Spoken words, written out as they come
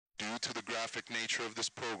Due to the graphic nature of this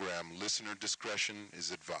program, listener discretion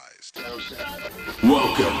is advised.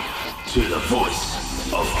 Welcome to the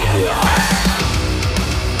Voice of Chaos.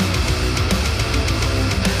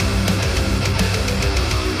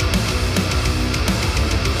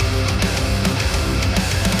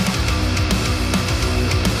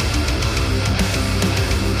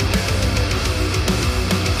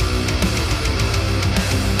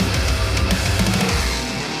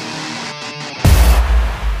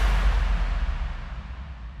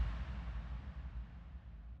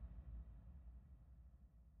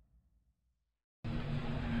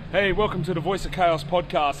 Hey, welcome to the Voice of Chaos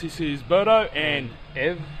podcast. This is Berto and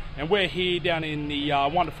Ev, and we're here down in the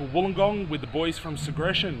wonderful Wollongong with the boys from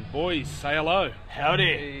Segression. Boys, say hello.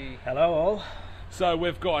 howdy. Hello all. So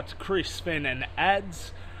we've got Chris, Sven and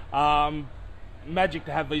Ads. Magic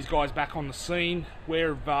to have these guys back on the scene.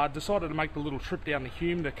 We've decided to make the little trip down to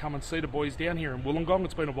Hume to come and see the boys down here in Wollongong.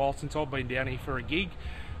 It's been a while since I've been down here for a gig.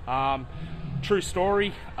 True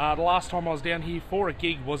story, the last time I was down here for a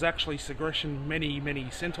gig was actually Segression many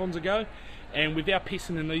centons ago, and without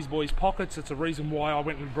pissing in these boys' pockets, it's a reason why I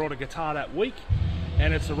went and brought a guitar that week,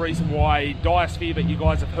 and it's a reason why Diosphere, that you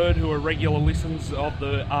guys have heard who are regular listeners of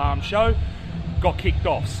the show, got kicked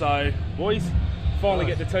off. So boys, finally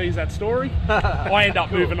get to tell you that story. I end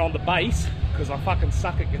up moving on the bass because I fucking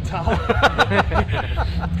suck at guitar.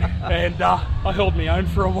 And I held my own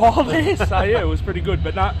for a while there, so yeah, it was pretty good.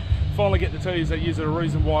 But no, finally get to tell you that you're the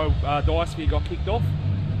reason why Diosphere got kicked off.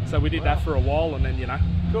 So we did that for a while, and then, you know,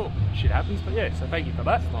 cool, shit happens. But yeah, so thank you for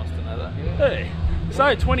that. Nice to know that. Hey.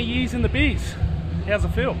 So 20 years in the biz, how's it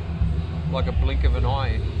feel? Like a blink of an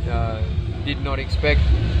eye. Did not expect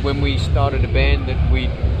when we started a band that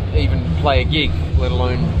we'd even play a gig, let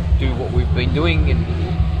alone do what we've been doing.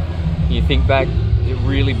 And you think back, has it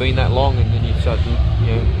really been that long? And then you start to,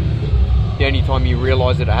 you know, the only time you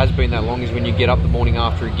realise that it has been that long is when you get up the morning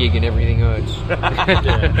after a gig and everything hurts.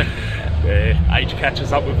 Yeah, age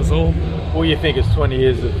catches up with us all. Well, you think it's 20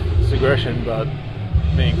 years of Segression, but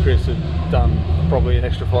me and Chris have done probably an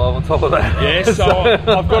extra 5 on top of that. Yeah, so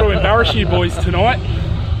I've got to embarrass you boys tonight.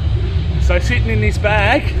 So sitting in this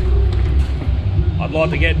bag, I'd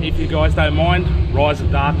like to get, if you guys don't mind, Rise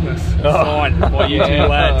of Darkness signed by you two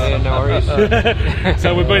lads. Yeah, no worries.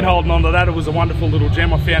 So we've been holding on to that. It was a wonderful little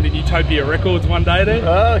gem I found in Utopia Records one day there.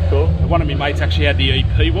 Oh, cool. One of my mates actually had the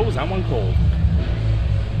EP. What was that one called?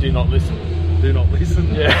 Do not listen. Do Not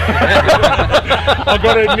Listen. Yeah. I've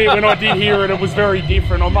got to admit, when I did hear it, it was very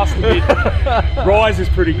different. I must admit, Rise is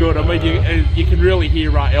pretty good. I mean, you can really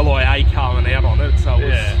hear LIA coming out on it. So it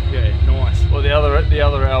was, yeah, nice. Well, the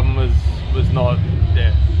other album was not.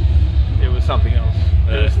 Yeah, it was something else.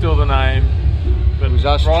 Yeah. It was still the name. But It was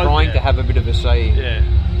us Rise, trying to have a bit of a say. Yeah.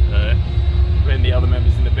 And the other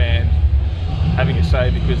members in the band having a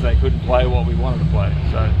say because they couldn't play what we wanted to play.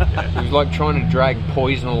 So yeah. It was like trying to drag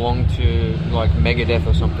Poison along to like Megadeth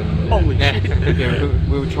or something. Holy shit. Yeah,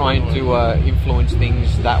 we were trying to influence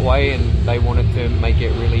things that way, and they wanted to make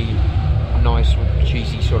it really nice,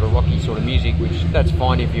 cheesy, sort of rocky sort of music, which that's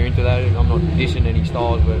fine if you're into that. I'm not dissing any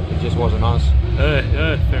styles, but it just wasn't us. Fair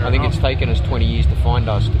I think enough. it's taken us 20 years to find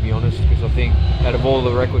us, to be honest, because I think out of all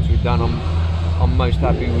the records we've done, I'm most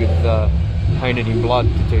happy with Painted in Blood,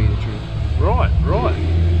 to tell you the truth. Right.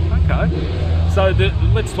 Okay. So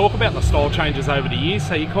let's talk about the style changes over the years.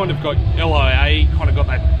 So you kind of got LIA, kind of got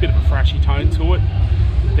that bit of a thrashy tone to it.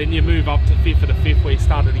 Then you move up to Fifth of the Fifth, where you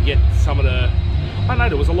started to get some of the, I don't know,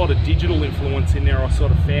 there was a lot of digital influence in there, I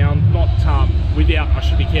sort of found. Not without, I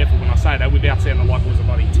should be careful when I say that, without sounding like it was a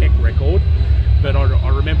bloody tech record. But I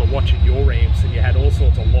remember watching your amps, and you had all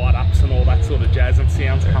sorts of light ups and all that sort of jazz and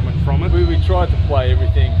sounds coming from it. We tried to play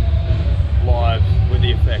everything live with the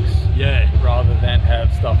effects, rather than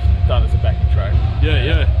have stuff done as a backing track.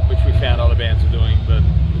 Yeah. Which we found other bands were doing, but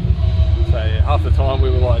so yeah, half the time we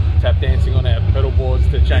were like tap dancing on our pedal boards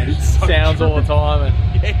to change So sounds true. all the time,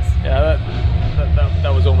 and Yes. yeah, that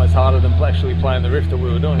was almost harder than actually playing the riff that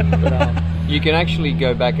we were doing. But, You can actually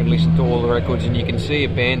go back and listen to all the records, and you can see a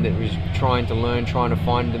band that was trying to learn, trying to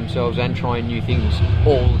find themselves and trying new things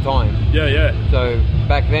all the time. Yeah. So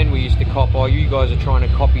back then we used to you guys are trying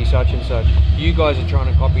to copy such and such, you guys are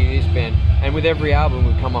trying to copy this band, and with every album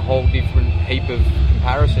would come a whole different heap of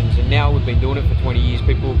comparisons. And now we've been doing it for 20 years,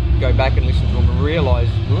 people go back and listen to them and realise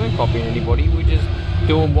we weren't copying anybody, we're just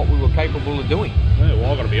doing what we were capable of doing. Yeah,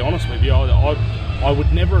 well, I've got to be honest with you, I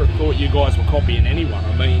would never have thought you guys were copying anyone.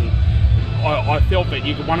 I mean, I felt that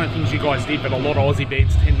one of the things you guys did, but a lot of Aussie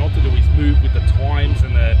bands tend not to do, is move with the times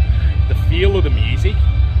and the feel of the music.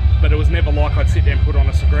 But it was never like I'd sit there and put on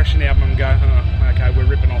a Segression album and go, okay, we're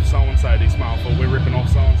ripping off so-and-so this month, or we're ripping off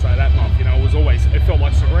so-and-so that month. You know, it was always, it felt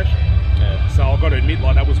like Segression.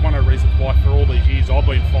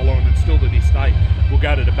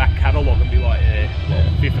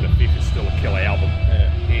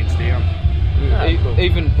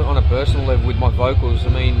 personal level with my vocals. I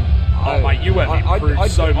mean, mate, you have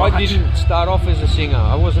improved so much. I didn't start off as a singer.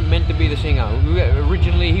 I wasn't meant to be the singer.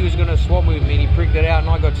 Originally, he was going to swap me with me, and he pricked it out, and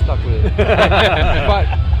I got stuck with it. But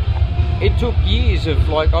it took years of,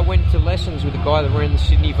 like, I went to lessons with a guy that ran the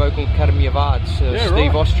Sydney Vocal Academy of Arts,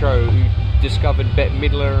 Steve Ostro, who discovered Bette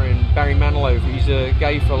Midler and Barry Manilow. He's a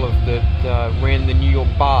gay fella that ran the New York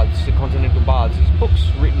Bards, the Continental Bards. His book's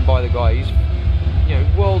written by the guy. He's,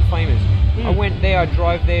 world famous. I went there, I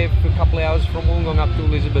drove there for a couple of hours from Wollongong up to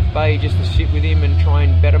Elizabeth Bay just to sit with him and try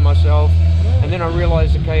and better myself. And then I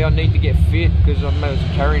realised, okay, I need to get fit because I was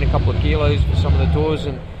carrying a couple of kilos for some of the tours,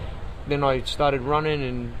 and then I started running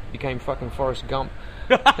and became fucking Forrest Gump.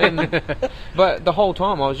 But the whole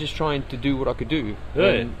time I was just trying to do what I could do.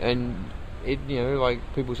 And it, like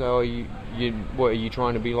people say, oh, what are you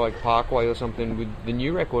trying to be like Parkway or something with the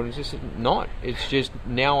new record? It's just not. It's just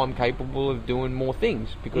now I'm capable of doing more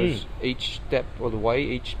things because each step of the way,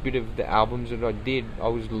 each bit of the albums that I did, I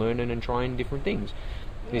was learning and trying different things.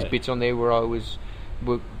 There's bits on there where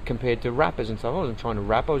were compared to rappers and stuff. I wasn't trying to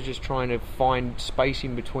rap, I was just trying to find space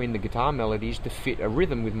in between the guitar melodies to fit a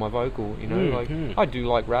rhythm with my vocal, I do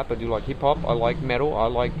like rap, I do like hip hop, I like metal, I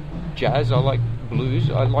like jazz, I like blues,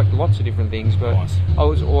 I like lots of different things, but I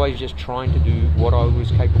was always just trying to do what I was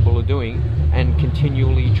capable of doing and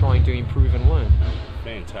continually trying to improve and learn.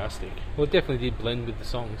 Fantastic. Well, it definitely did blend with the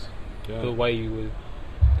songs, the way you were.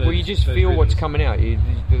 Well, you just feel what's coming out.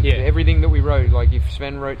 Everything that we wrote, like if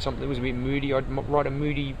Sven wrote something that was a bit moody, I'd write a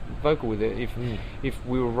moody vocal with it. If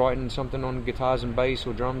we were writing something on guitars and bass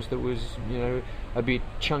or drums that was, a bit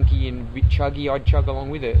chunky and a bit chuggy, I'd chug along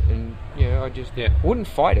with it. And I just wouldn't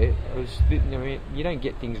fight it. You don't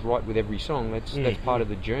get things right with every song. That's part of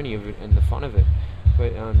the journey of it and the fun of it.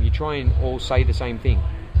 But you try and all say the same thing.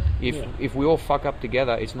 If we all fuck up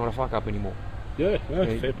together, it's not a fuck up anymore.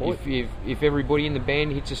 Fair point. If everybody in the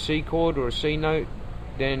band hits a C chord or a C note,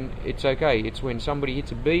 then it's okay. It's when somebody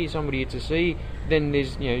hits a B, somebody hits a C, then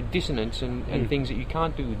there's dissonance and things that you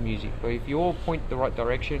can't do with music. But if you all point the right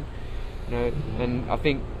direction, and I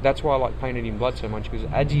think that's why I like Painted in Blood so much, because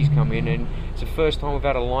Adsy's come in and it's the first time we've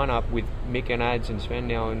had a lineup with Mick and Ads and Sven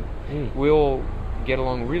now, and we all get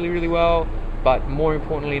along really, really well. But more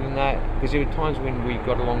importantly than that, because there were times when we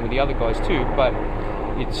got along with the other guys too, but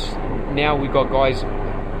it's now we've got guys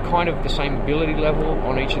kind of the same ability level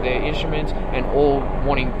on each of their instruments and all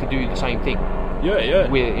wanting to do the same thing.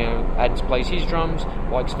 Where Ads plays his drums,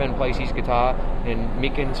 like Sven plays his guitar, and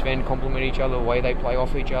Mick and Sven complement each other, the way they play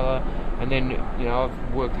off each other. And then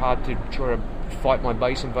I've worked hard to try to fight my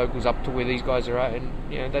bass and vocals up to where these guys are at,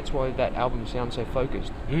 and that's why that album sounds so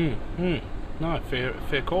focused. No,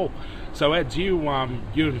 fair call. So Ads, you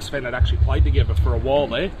and Sven had actually played together for a while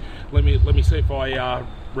there. Let me see if I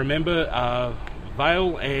remember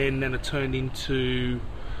Vale, and then it turned into.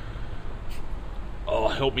 Oh,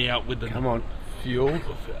 help me out with the. Come on, Fuel.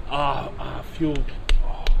 Fuel.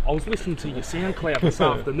 I was listening to your SoundCloud this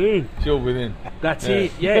afternoon. Fuel Within. That's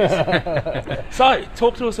it. Yes. So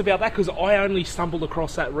talk to us about that, because I only stumbled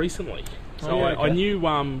across that recently. So I knew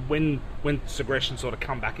when Segression sort of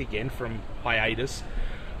come back again from hiatus,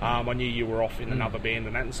 I knew you were off in another band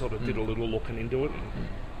and that, and sort of did a little looking into it. And,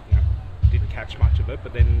 didn't catch much of it,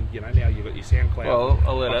 but then now you've got your SoundCloud. Well,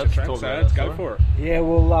 I'll let us talk about it. Let's go for it. Yeah,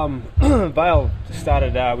 well, Vale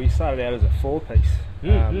started. We started out as a 4-piece,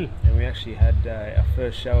 and we actually had our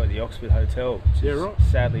first show at the Oxford Hotel, which is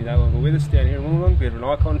sadly no longer with us down here in Wollongong. Bit of an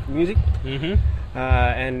icon for music. We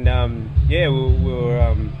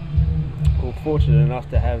were fortunate enough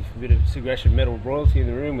to have a bit of Segression metal royalty in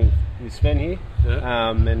the room with Sven here,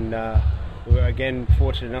 and we were again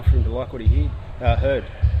fortunate enough for him to like what he heard.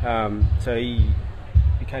 So he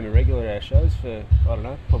became a regular at our shows for, I don't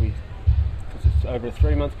know, probably over a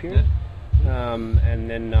 3-month period, and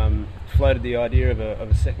then floated the idea of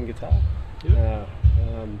a second guitar. We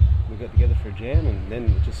got together for a jam, and then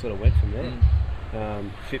it just sort of went from there.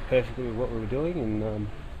 Fit perfectly with what we were doing, and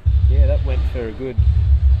that went for a good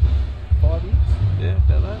 5 years. Yeah,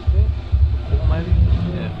 about that. Yeah. 4 maybe.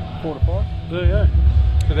 Yeah. 4 to 5. Yeah.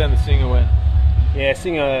 So then the singer went. Yeah,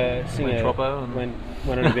 singer went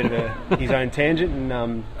on a bit of his own tangent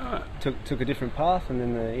and took a different path, and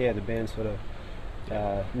then the band sort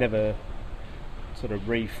of never sort of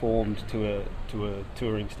reformed to a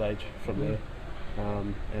touring stage from there.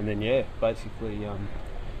 And then basically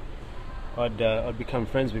I'd become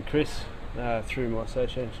friends with Chris through my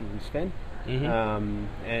association with Sven.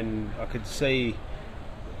 And I could see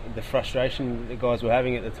the frustration the guys were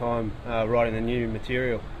having at the time writing the new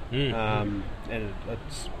material, and it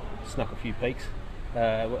snuck a few peaks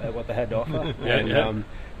at what they had to offer, and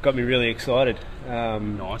got me really excited.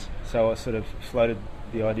 Nice. So I sort of floated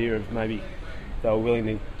the idea of maybe they were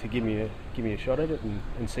willing to give me a shot at it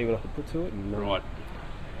and see what I could put to it. And, Right.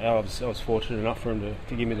 I was fortunate enough for him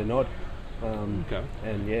to give me the nod. Okay.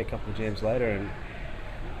 And yeah, a couple of jams later, and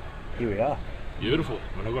here we are. Beautiful.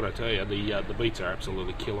 And I've got to tell you, the beats are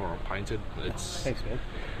absolutely killer on Painted. It's Thanks, man.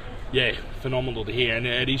 yeah, phenomenal to hear, and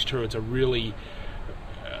it is true. It's a really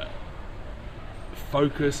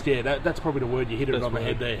focused. Yeah, that's probably the word. You hit it That's on the right.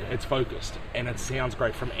 head there. It's focused, and it sounds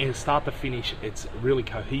great from start to finish. It's really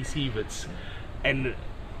cohesive. And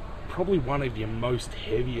probably one of your most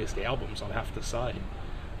heaviest albums, I'd have to say.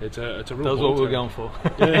 It's a real. That's what ball we're to going for.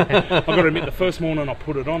 Yeah. I've got to admit, the first morning I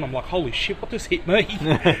put it on, I'm like, holy shit, what just hit me?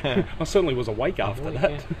 I certainly was awake after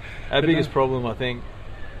that. Our biggest problem, I think,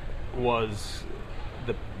 was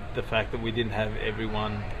the fact that we didn't have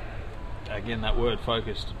everyone, again, that word,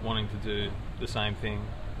 focused, wanting to do the same thing.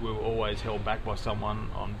 We were always held back by someone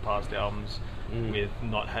on past albums with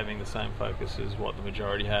not having the same focus as what the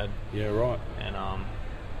majority had. Yeah, right. And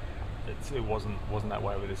it wasn't that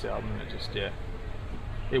way with this album. It just,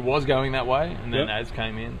 it was going that way, and then ads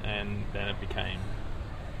came in, and then it became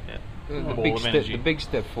a ball of energy. The big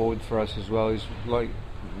step forward for us as well is, like,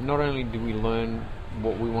 not only did we learn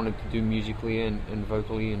what we wanted to do musically and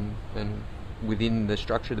vocally and within the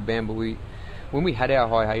structure of the band, but when we had our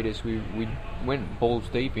hiatus, we went balls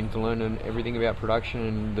deep into learning everything about production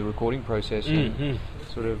and the recording process. And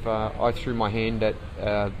sort of, I threw my hand at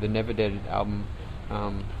the Never Dead album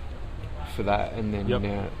for that, and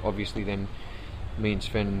then obviously then me and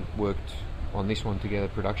Sven worked on this one together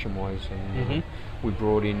production wise, and we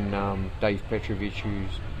brought in Dave Petrovich, who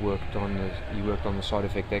worked on the Side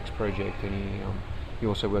Effect X project, and he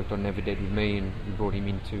also worked on Never Dead with me, and we brought him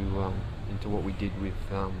into what we did with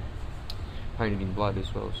Painted in Blood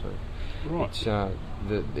as well. So Right.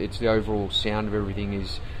 it's the overall sound of everything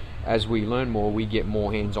is, as we learn more, we get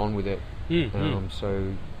more hands on with it.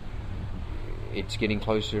 So it's getting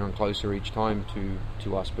closer and closer each time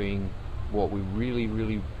to us being what we really,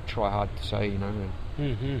 really try hard to say, you know,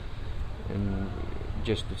 and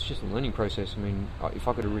it's just a learning process. I mean, if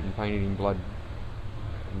I could have written Painted in Blood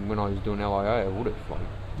when I was doing LIA, I would have.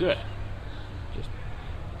 Yeah. Just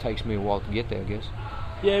takes me a while to get there, I guess.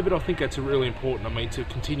 Yeah, but I think that's really important. I mean, to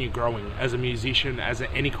continue growing as a musician, as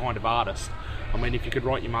any kind of artist. I mean, if you could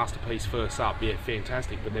write your masterpiece first up, yeah,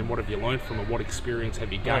 fantastic. But then what have you learned from it? What experience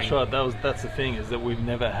have you gained? That's right. That's the thing, is that we've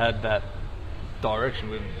never had that direction.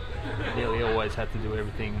 We've nearly always had to do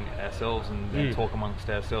everything ourselves and talk amongst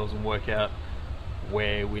ourselves and work out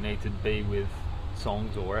where we need to be with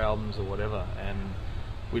songs or albums or whatever. And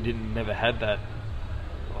we never had that.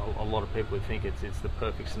 A lot of people would think it's the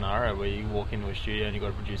perfect scenario where you walk into a studio and you've got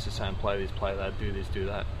to produce the same, play this, play that, do this, do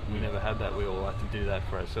that. We never had that. We all had to do that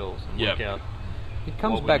for ourselves and work out. It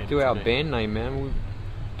comes what we back needed to our be. band name, man.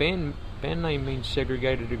 Band name means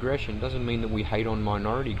segregated aggression. Doesn't mean that we hate on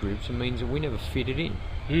minority groups. It means that we never fitted in.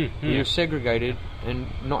 We were segregated and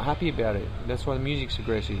not happy about it. That's why the music's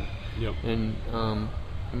aggressive. Yep. And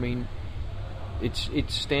I mean, it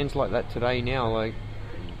stands like that today now. Like,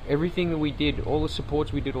 everything that we did, all the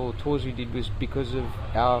supports we did, all the tours we did, was because of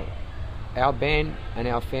our band and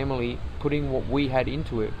our family putting what we had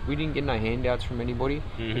into it. We didn't get no handouts from anybody.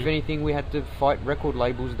 If anything, we had to fight record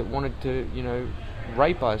labels that wanted to, you know,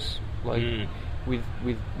 rape us, like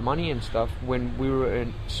with money and stuff, when we were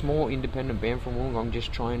a small independent band from Wollongong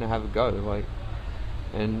just trying to have a go. Like,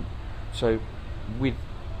 and so with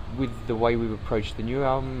the way we've approached the new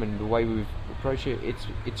album and the way we've approached it,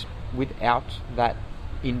 it's without that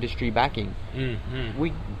industry backing.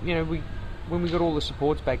 We when we got all the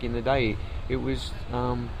supports back in the day, it was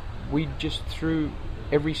we just threw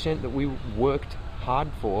every cent that we worked hard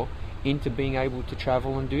for into being able to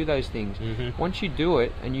travel and do those things. Once you do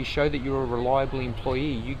it and you show that you're a reliable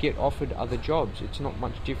employee, you get offered other jobs. It's not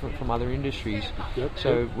much different from other industries.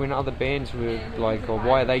 So when other bands were like, oh,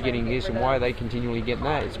 why are they getting this and why are they continually getting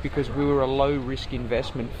that, it's because we were a low risk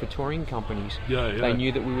investment for touring companies. They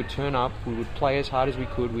knew that we would turn up, we would play as hard as we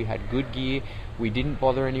could, we had good gear, we didn't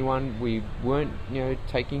bother anyone, we weren't, you know,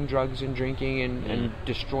 taking drugs and drinking and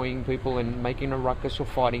destroying people and making a ruckus or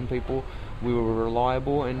fighting people. We were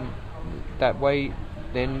reliable, and that way,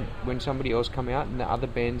 then when somebody else come out and the other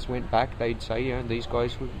bands went back, they'd say, you know, these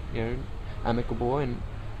guys were, you know, amicable, and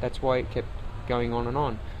that's why it kept going on and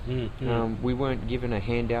on. We weren't given a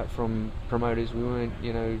handout from promoters. We weren't,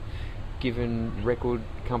 you know, given record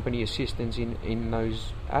company assistance in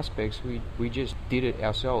those aspects. We just did it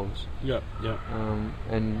ourselves.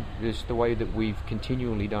 And it's the way that we've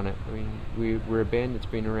continually done it. I mean, we're a band that's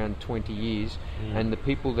been around 20 years, and the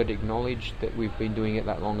people that acknowledge that we've been doing it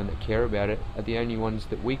that long and that care about it are the only ones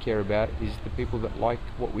that we care about, is the people that like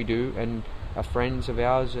what we do and are friends of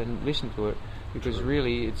ours and listen to it, because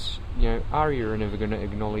really it's, you know, ARIA are never going to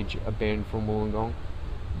acknowledge a band from Wollongong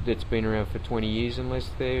that's been around for 20 years unless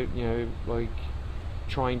they're, you know, like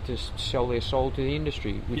trying to sell their soul to the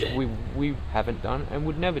industry, which we haven't done and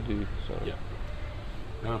would never do. So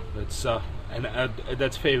no, that's and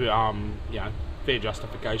that's fair, you know, fair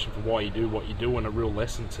justification for why you do what you do, and a real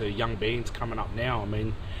lesson to young bands coming up now. I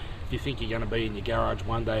mean, if you think you're going to be in your garage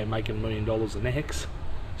one day and making $1 million the next,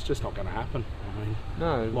 it's just not going to happen. I mean,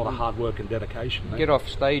 no, a lot of hard work and dedication. Get off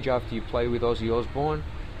stage after you play with Ozzy Osbourne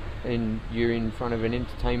and you're in front of an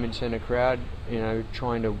entertainment centre crowd, you know,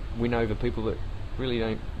 trying to win over people that really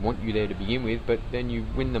don't want you there to begin with, but then you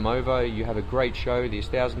win them over, you have a great show, there's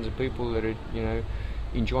thousands of people that are, you know,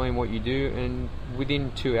 enjoying what you do, and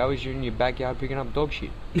within 2 hours you're in your backyard picking up dog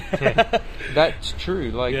shit. That's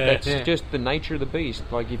true. Like, that's just the nature of the beast.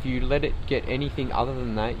 Like, if you let it get anything other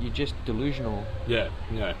than that, you're just delusional. Yeah,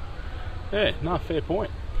 no, fair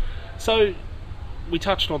point. So we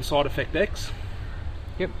touched on Side Effect X.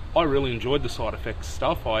 Yep. I really enjoyed the Side Effects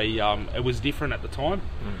stuff. It was different at the time,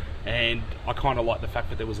 and I kind of liked the fact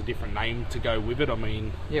that there was a different name to go with it. I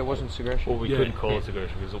mean, it wasn't Segression. Well, we couldn't call it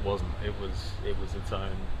Segression because it wasn't. It was its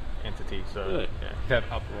own entity. So that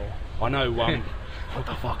uproar. I know. What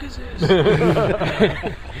the fuck is this?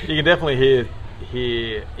 You can definitely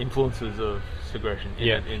hear influences of Segression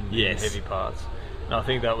in heavy parts, and I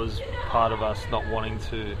think that was part of us not wanting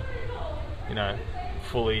to, you know,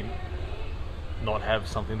 fully not have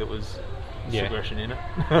something that was Segression in it.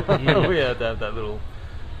 We had to have that little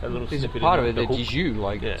There's a snippet part in of it that hook. is you,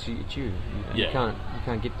 like it's you. You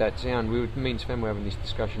can't get that sound. Me and Sven were having this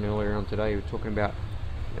discussion earlier on today. We were talking about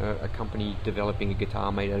a company developing a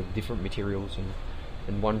guitar made out of different materials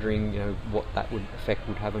and wondering, you know, what that effect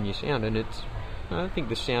would have on your sound. And it's, I don't think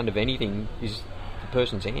the sound of anything is the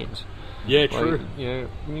person's hands. Yeah, like, true. You know,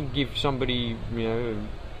 you can give somebody, you know,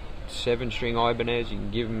 7-string Ibanez, you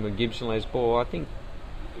can give them a Gibson Les Paul. I think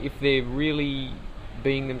if they're really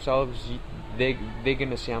being themselves, they're going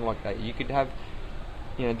to sound like that. You could have,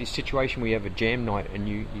 you know, this situation where you have a jam night and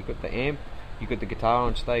you got the amp, you got the guitar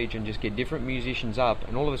on stage, and just get different musicians up,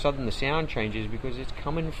 and all of a sudden the sound changes because it's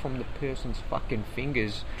coming from the person's fucking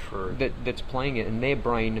fingers that's playing it, and their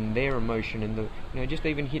brain and their emotion, and the, you know, just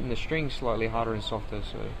even hitting the strings slightly harder and softer.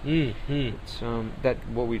 So it's that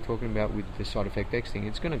what we're talking about with the Side Effect X thing.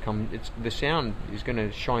 It's going to come. It's the sound is going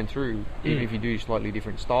to shine through even if you do slightly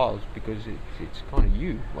different styles, because it's kind of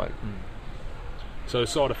you. Like, so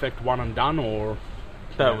Side Effect one and done, or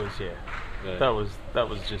that was that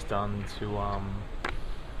was just done to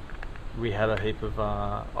we had a heap of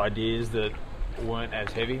ideas that weren't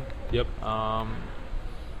as heavy. Yep.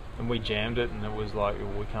 And we jammed it, and it was like,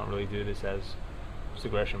 well, we can't really do this as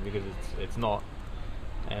Segression because it's not.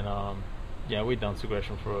 And yeah, we'd done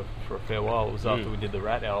Segression for a fair while. It was after we did the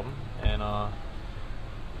Rat album, and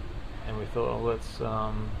we thought, well, let's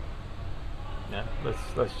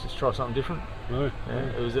just try something different. Right.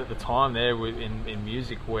 Yeah, it was at the time there in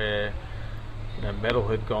music where, you know, metal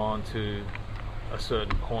had gone to a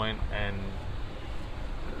certain point and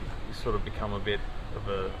sort of become a bit of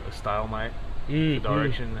a stalemate for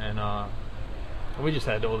direction, and we just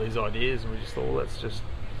had all these ideas, and we just thought, well, let's just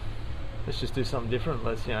do something different.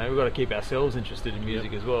 Let's, you know, we've got to keep ourselves interested in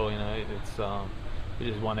music as well. You know, it's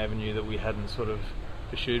just one avenue that we hadn't sort of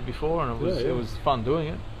pursued before, and it was fun doing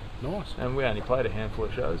it. Nice. And we only played a handful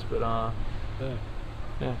of shows, but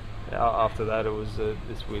after that, it was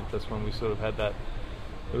that's when we sort of had that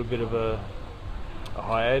little bit of a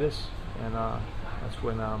hiatus, and that's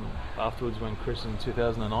when afterwards, when Chris in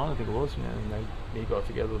 2009, I think it was, you know, and he got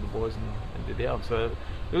together with the boys and did the album. So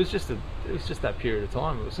it was just that period of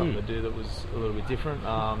time. It was something to do that was a little bit different.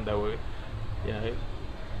 They were, you know,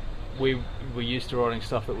 we were used to writing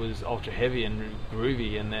stuff that was ultra heavy and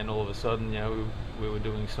groovy, and then all of a sudden, you know, we were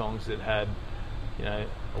doing songs that had, you know,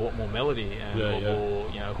 a lot more melody and a lot more,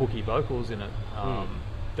 you know, hooky vocals in it,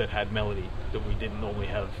 that had melody that we didn't normally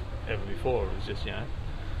have ever before. It was just, you know,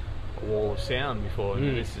 a wall of sound before.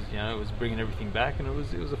 And this is, you know, it was bringing everything back, and it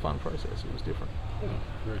was a fun process. It was different.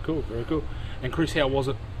 Very cool, very cool. And Chris, how was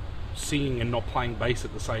it singing and not playing bass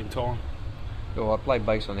at the same time? Well, I played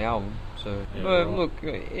bass on the album, so look,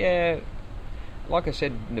 like I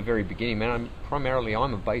said in the very beginning, man, primarily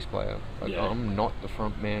I'm a bass player. Like, I'm not the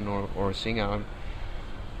front man or a singer.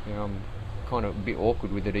 I'm kind of a bit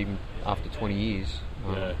awkward with it even after 20 years.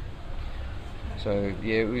 So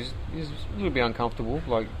yeah, it was a little bit uncomfortable,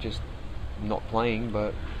 like just not playing.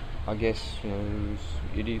 But I guess, you know,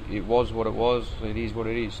 it was what it was. It is what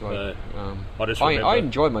it is. Like, I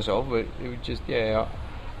enjoyed myself, but it was just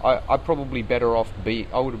I'd probably better off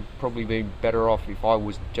I would have probably been better off if I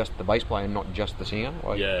was just the bass player and not just the singer.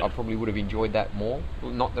 I probably would have enjoyed that more.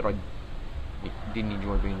 Well, not that I didn't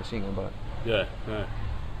enjoy being the singer, but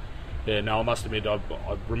no, I must admit, I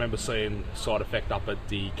remember seeing Side Effect up at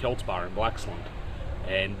the Celts Bar in Blaxland,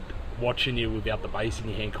 and watching you without the bass in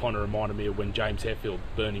your hand kind of reminded me of when James Hetfield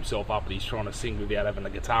burned himself up and he's trying to sing without having the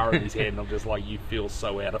guitar in his hand, and I'm just like, you feel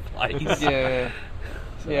so out of place.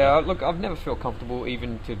 Yeah, look, I've never felt comfortable,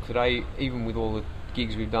 even to today, even with all the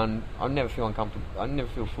gigs we've done, I never feel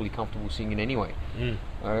fully comfortable singing anyway.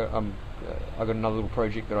 I've got another little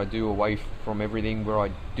project that I do away from everything where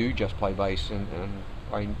I do just play bass, and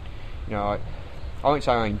I won't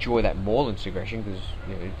say I enjoy that more than Segression, because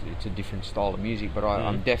it's a different style of music, but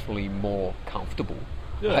I'm definitely more comfortable.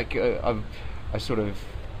 Like I sort of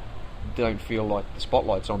don't feel like the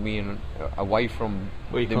spotlight's on me, and away from.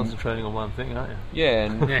 Well, you're concentrating on one thing, aren't you? Yeah,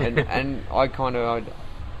 and I kind of.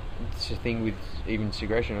 It's a thing with even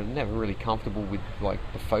Segression. I was never really comfortable with like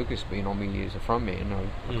the focus being on me as a frontman.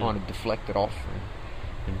 I kind of deflect it off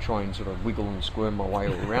and try and sort of wiggle and squirm my way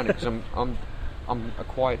all around it, because I'm a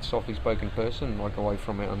quiet, softly spoken person. Like away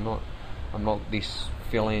from it, I'm not this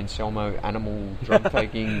Phil Anselmo animal drug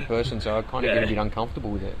taking person. So I kind of get a bit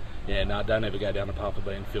uncomfortable with it. Yeah, no, don't ever go down the path of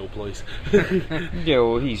being Phil, please. Yeah,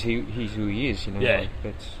 well, he's who he is, Yeah.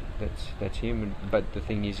 Like, that's him. But the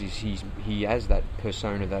thing is he has that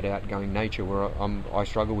persona, that outgoing nature, where I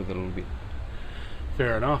struggle with it a little bit.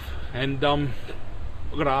 Fair enough. And I've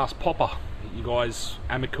got to ask Popper, you guys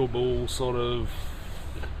amicable sort of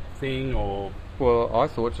thing, or? Well, I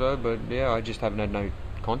thought so, but yeah, I just haven't had no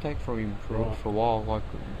contact from him for a while. Like,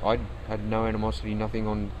 I had no animosity, nothing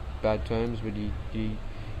on bad terms, but he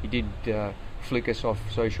did flick us off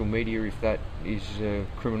social media. If that is a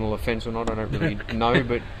criminal offence or not, I don't really know.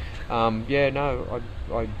 But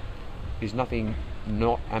there's nothing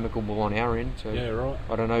not amicable on our end. So yeah, right.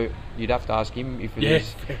 I don't know. You'd have to ask him if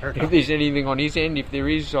there's anything on his end. If there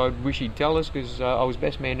is, I wish he'd tell us, because I was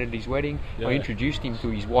best man at his wedding. Yeah. I introduced him to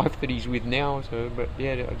his wife that he's with now. So, but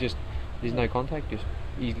yeah, there's no contact. Just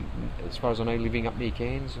he's, as far as I know, living up near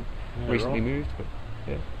Cairns and recently moved. But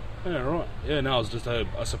yeah. Yeah, right. Yeah, no, it was just a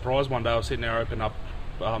surprise one day. I was sitting there, opening up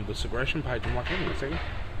the Segression page. I'm like, hang on a second,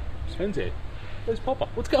 Sven's here. Where's Popper?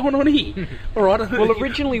 What's going on here? All right. Well,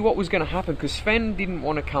 originally what was going to happen, because Sven didn't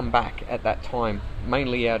want to come back at that time,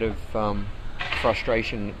 mainly out of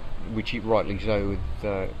frustration, which he rightly so,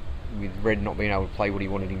 with Red not being able to play what he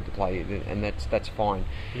wanted him to play, and that's fine.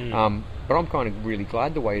 But I'm kind of really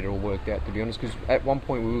glad the way it all worked out, to be honest, because at one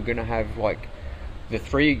point we were going to have like the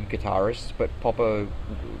three guitarists, but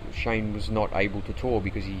Shane was not able to tour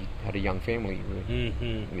because he had a young family.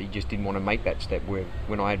 Mm-hmm. He just didn't want to make that step, where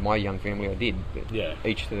when I had my young family I did, but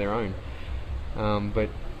each to their own. But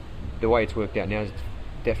the way it's worked out now is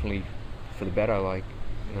definitely for the better. Like,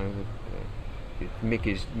 Mick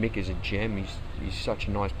is a gem. He's such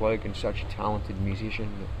a nice bloke and such a talented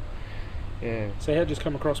musician. Yeah. So how'd you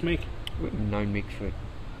come across Mick? We've known Mick for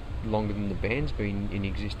longer than the band's been in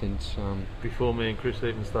existence. Before me and Chris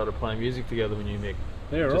even started playing music together, we knew Mick.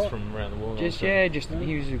 Yeah, just right. from around the world. He was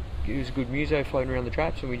a good muso floating around the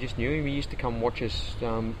traps, and we just knew him. He used to come watch us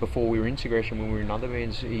before we were in Segression, when we were in other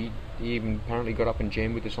bands. He even apparently got up and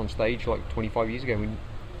jammed with us on stage like 25 years ago. We didn't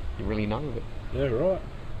really know of it. Yeah, right.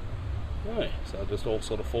 Yeah, so it just all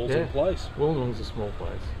sort of falls in place. Wollongong's a small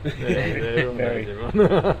place.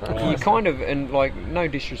 You kind of, and like, no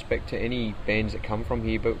disrespect to any bands that come from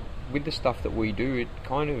here, but with the stuff that we do,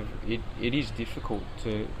 it is difficult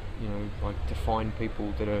to, to find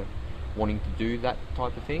people that are wanting to do that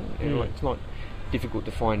type of thing. It's not difficult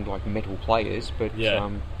to find like metal players, but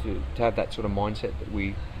to have that sort of mindset that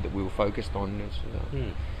we were focused on,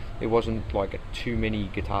 there wasn't like too many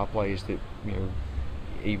guitar players that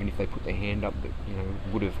even if they put their hand up, that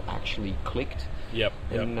would have actually clicked. Yep.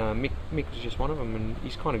 And Mick was just one of them, and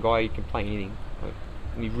he's the kind of guy who can play anything. Like,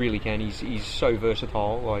 he really can. He's so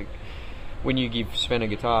versatile. Like, when you give Sven a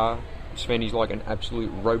guitar, Sven is like an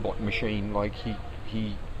absolute robot machine. Like,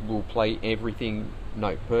 he will play everything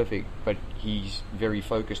note perfect, but he's very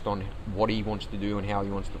focused on what he wants to do and how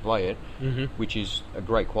he wants to play it, which is a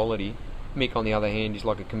great quality. Mick, on the other hand, is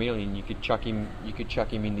like a chameleon. You could chuck him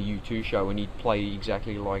in the U2 show, and he'd play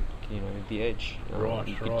exactly like The Edge.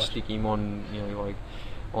 You could stick him on like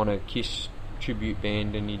on a Kiss tribute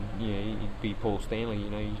band, and he'd be Paul Stanley.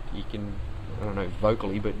 He can, I don't know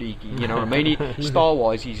vocally, but he, what I mean. Style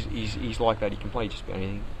wise, he's like that. He can play just about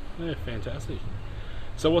anything. Yeah, fantastic.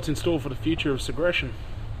 So what's in store for the future of Segression?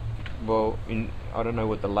 well, I don't know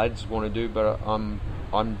what the lads want to do, but I'm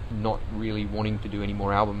not really wanting to do any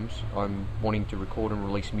more albums. I'm wanting to record and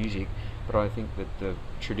release music, but I think that the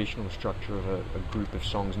traditional structure of a group of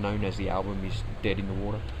songs known as the album is dead in the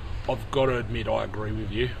water. I've got to admit, I agree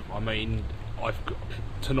with you. I mean,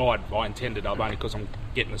 tonight I intended only because I'm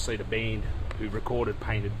getting to see the band who recorded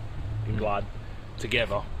Painted in Blood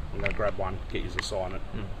together. I'm going to grab one, get you to sign it.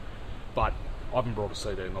 But I haven't brought a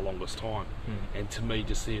CD in the longest time. And to me,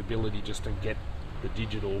 just the ability just to get the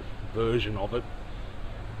digital version of it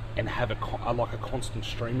and have a constant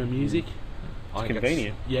stream of music. It's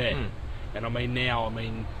convenient. And I mean, now,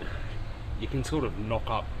 you can sort of knock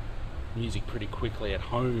up music pretty quickly at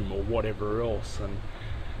home or whatever else, and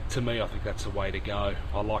to me I think that's the way to go.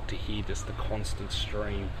 I like to hear just the constant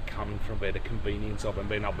stream coming from there, the convenience of it, and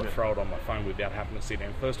being able to throw it on my phone without having to sit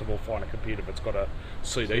down. First of all, find a computer that's got a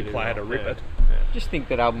CD player to rip it. I just think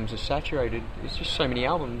that albums are saturated. There's just so many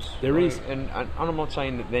albums. There is. And I'm not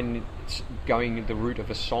saying that then it's going the route of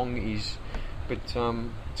a song is, but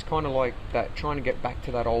it's kind of like that, trying to get back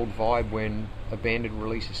to that old vibe when a band would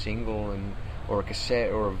release a single or a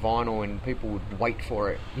cassette or a vinyl and people would wait for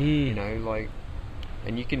it, you know, like,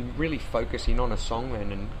 and you can really focus in on a song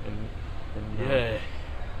then and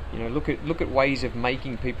you know, look at ways of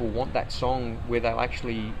making people want that song where they'll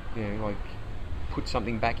actually, you know, like, put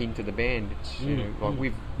something back into the band. It's, you know,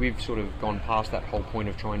 like we've sort of gone past that whole point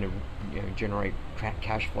of trying to, you know, generate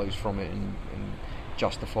cash flows from it and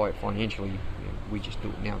justify it financially. You know, we just do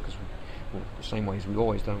it now because, well, the same way as we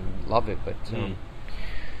always done. We love it, but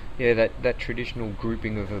yeah, that traditional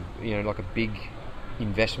grouping of a, you know, like a big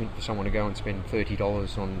investment for someone to go and spend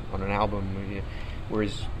 $30 on an album,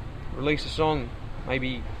 whereas release a song,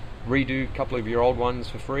 maybe redo a couple of your old ones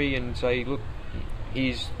for free and say, look,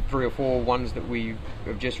 here's 3 or 4 ones that we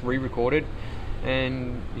have just re-recorded,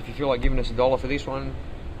 and if you feel like giving us $1 for this one,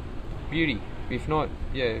 beauty. If not,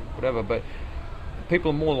 yeah, whatever. But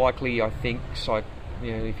people are more likely, I think,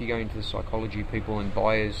 you know, if you go into the psychology, people and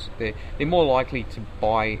buyers, they're more likely to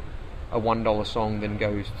buy a $1 song than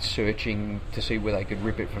go searching to see where they could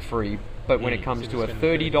rip it for free. But when it comes to a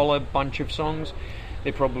 $30 bunch of songs,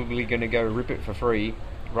 they're probably going to go rip it for free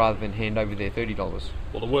rather than hand over their $30.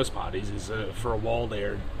 Well, the worst part is for a while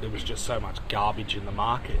there was just so much garbage in the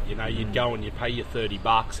market. You know, you'd go and you'd pay your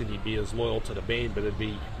 $30 and you'd be as loyal to the band, but it'd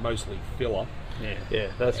be mostly filler.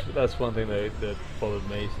 Yeah, that's one thing that bothered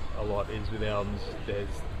me a lot is with albums, there's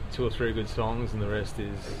 2 or 3 good songs and the rest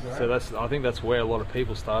is... So I think that's where a lot of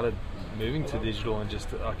people started moving to digital and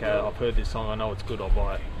just, okay, I've heard this song, I know it's good, I'll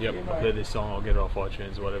buy it. Yep. I've heard this song, I'll get it off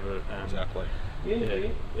iTunes or whatever. Exactly. Yeah,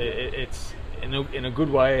 it's... In a good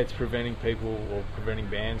way, it's preventing people or preventing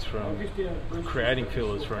bands from creating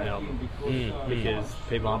fillers for an album because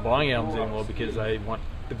people aren't buying albums anymore because they want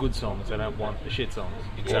the good songs, they don't want the shit songs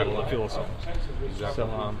or the filler songs. Exactly.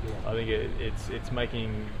 So I think it's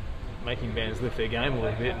making bands lift their game a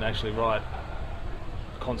little bit and actually write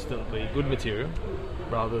constantly good material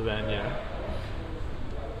rather than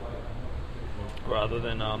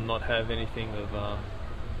not have anything of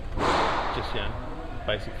just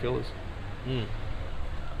basic fillers.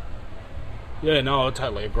 Yeah, no, I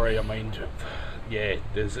totally agree. I mean, yeah,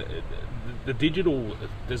 there's the digital.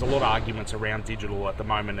 There's a lot of arguments around digital at the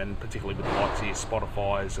moment, and particularly with the likes of your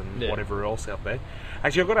Spotify's and whatever else out there.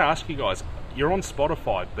 Actually, I've got to ask you guys: you're on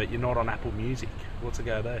Spotify, but you're not on Apple Music. What's the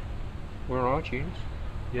go there? We're on iTunes.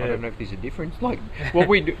 Yeah. I don't know if there's a difference. Like what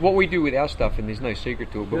we do with our stuff, and there's no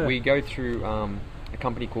secret to it, but we go through a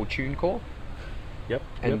company called TuneCore. Yep.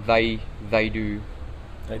 And they do.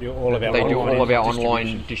 They do all of our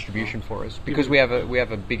online distribution for us because we have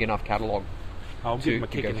a big enough catalogue. I'll give them a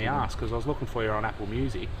kick in the ass because I was looking for you on Apple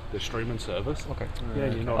Music, the streaming service. Okay. Yeah,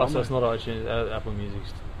 you're not. So it's not iTunes. Apple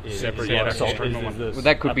Music's separate. Yeah, that's streaming one. Well,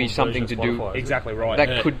 that could be something to do. Exactly right.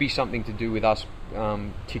 That could be something to do with us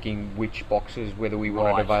ticking which boxes, whether we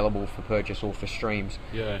want it available for purchase or for streams.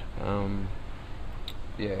 Yeah.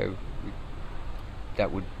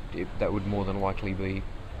 That would more than likely be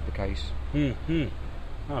the case.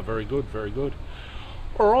 Oh, very good, very good.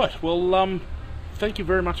 All right, well, thank you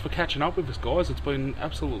very much for catching up with us, guys. It's been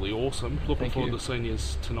absolutely awesome. Looking forward to seeing you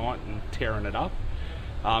tonight and tearing it up.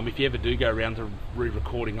 If you ever do go around to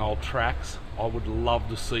re-recording old tracks, I would love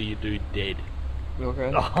to see you do Dead.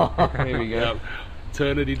 Okay. There we go.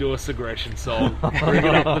 Turn it into a Segression song. Bring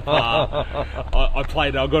it up the par. I've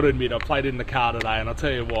got to admit, I played it in the car today, and I'll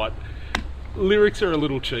tell you what, lyrics are a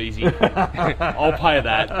little cheesy. I'll pay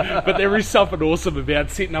that. But there is something awesome about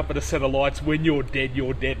sitting up at a set of lights when you're dead,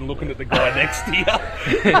 and looking at the guy next to you.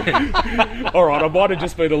 Alright, I might have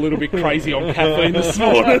just been a little bit crazy on caffeine this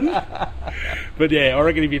morning. But yeah, I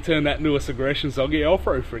reckon if you turn that into a Segression song, yeah, I'll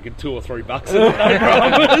throw freaking $2 or $3 at it, no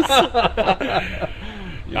dramas.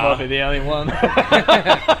 You might be the only one.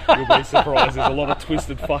 You'll be surprised. There's a lot of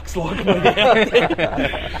twisted fucks like me out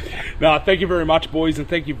there. No, thank you very much, boys, and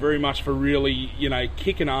thank you very much for really,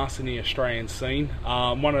 kicking ass in the Australian scene.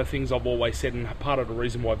 One of the things I've always said, and part of the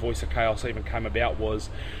reason why Voice of Chaos even came about, was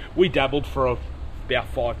we dabbled for about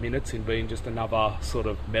 5 minutes in being just another sort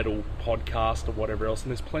of metal podcast or whatever else,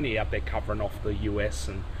 and there's plenty out there covering off the US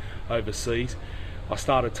and overseas. I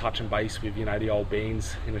started touching base with, the old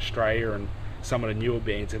bands in Australia and some of the newer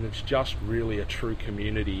bands, and it's just really a true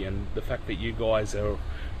community. And the fact that you guys are,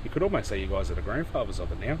 you could almost say you guys are the grandfathers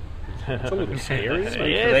of it now. It's a little scary, isn't it?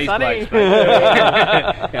 Yeah, Sonny.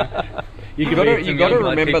 You got to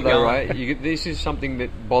remember though, right? This is something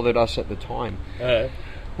that bothered us at the time.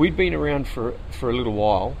 We'd been around for a little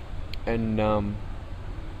while, and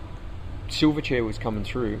Silverchair was coming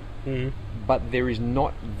through, but there is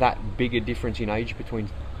not that big a difference in age between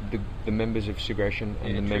the members of Segression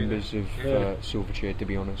and the members of Silverchair, to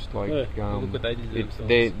be honest. Like, look what they did to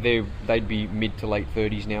themselves. they'd be mid to late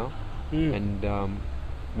 30s now, and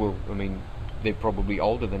well, I mean, they're probably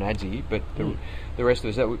older than Adzi, but the rest of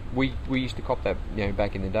us, that we used to cop that,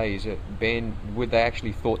 back in the day, is that band, they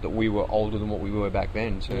actually thought that we were older than what we were back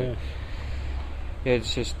then. So yeah,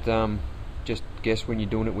 it's just guess when you're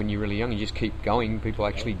doing it when you're really young, you just keep going. People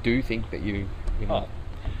actually do think that you know.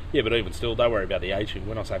 Yeah, but even still, don't worry about the age.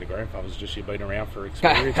 When I say the grandfathers, just you've been around for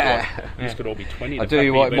experience. You could all be 20. I tell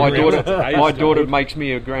you what, my daughter makes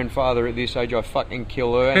me a grandfather at this age. I fucking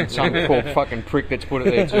kill her, and some poor fucking prick that's put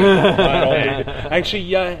it there too.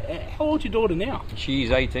 Actually, how old's your daughter now?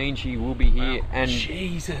 She's 18. She will be here, and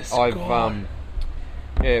Jesus, I've God.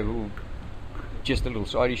 Just a little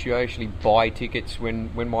side issue. I actually buy tickets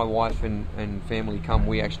when my wife and family come.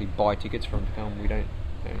 We actually buy tickets for them to come. We don't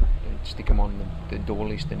stick them on the door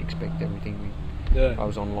list and expect everything. I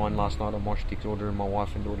was online last night on Mosh-Tick's ordering my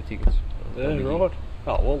wife and daughter tickets. Yeah, right.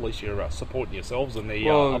 Oh, well, at least you're supporting yourselves and the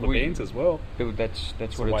other bands as well. That's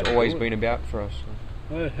what it's always been about for us.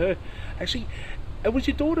 So. Actually, it was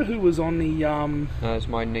your daughter who was on the... No, it's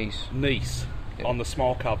my niece. On the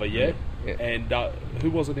Smile cover, yeah? And who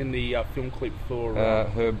was it in the film clip for...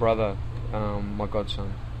 her brother, my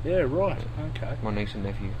godson. Yeah, right. Okay. My niece and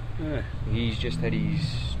nephew. Yeah. He's just had his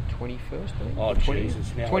 21st, I think. Oh, Jesus.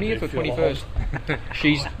 20th or 21st.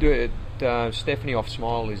 She's Stephanie off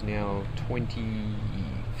Smile is now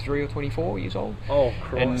 23 or 24 years old. Oh,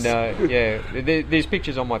 Christ. And there's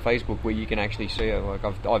pictures on my Facebook where you can actually see her. Like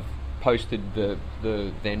I've posted the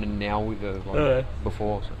then and now with her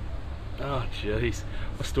before. So. Oh, jeez.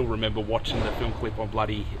 I still remember watching the film clip on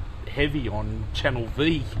bloody Heavy on Channel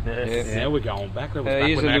V. Now we're going back. That was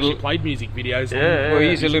back when they actually played music videos. Well,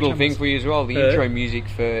 here's a little thing for you as well. The intro music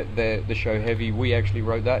for the show Heavy, we actually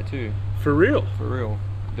wrote that too. For real? For real.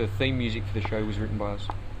 The theme music for the show was written by us.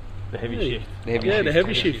 The Heavy Shift. The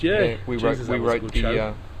Heavy Shift. We wrote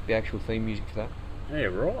the actual theme music for that. Yeah,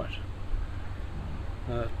 right.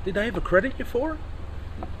 Did they ever credit you for it?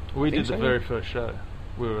 We did the very first show.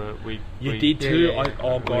 You did too? I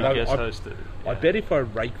guest hosted. I bet if I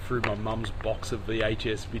rake through my mum's box of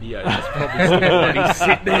VHS videos, it's probably still already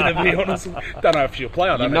sitting there, to be honest. Don't know if she'll play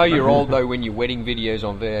on it. You know you're old though when your wedding videos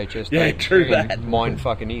on VHS. Yeah, true that. Mine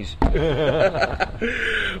fucking is.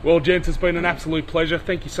 Well, gents, it's been an absolute pleasure.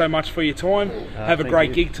 Thank you so much for your time. Have a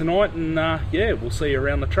great gig tonight, and we'll see you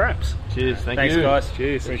around the traps. Cheers, thanks you. guys.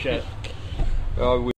 Cheers. Appreciate it.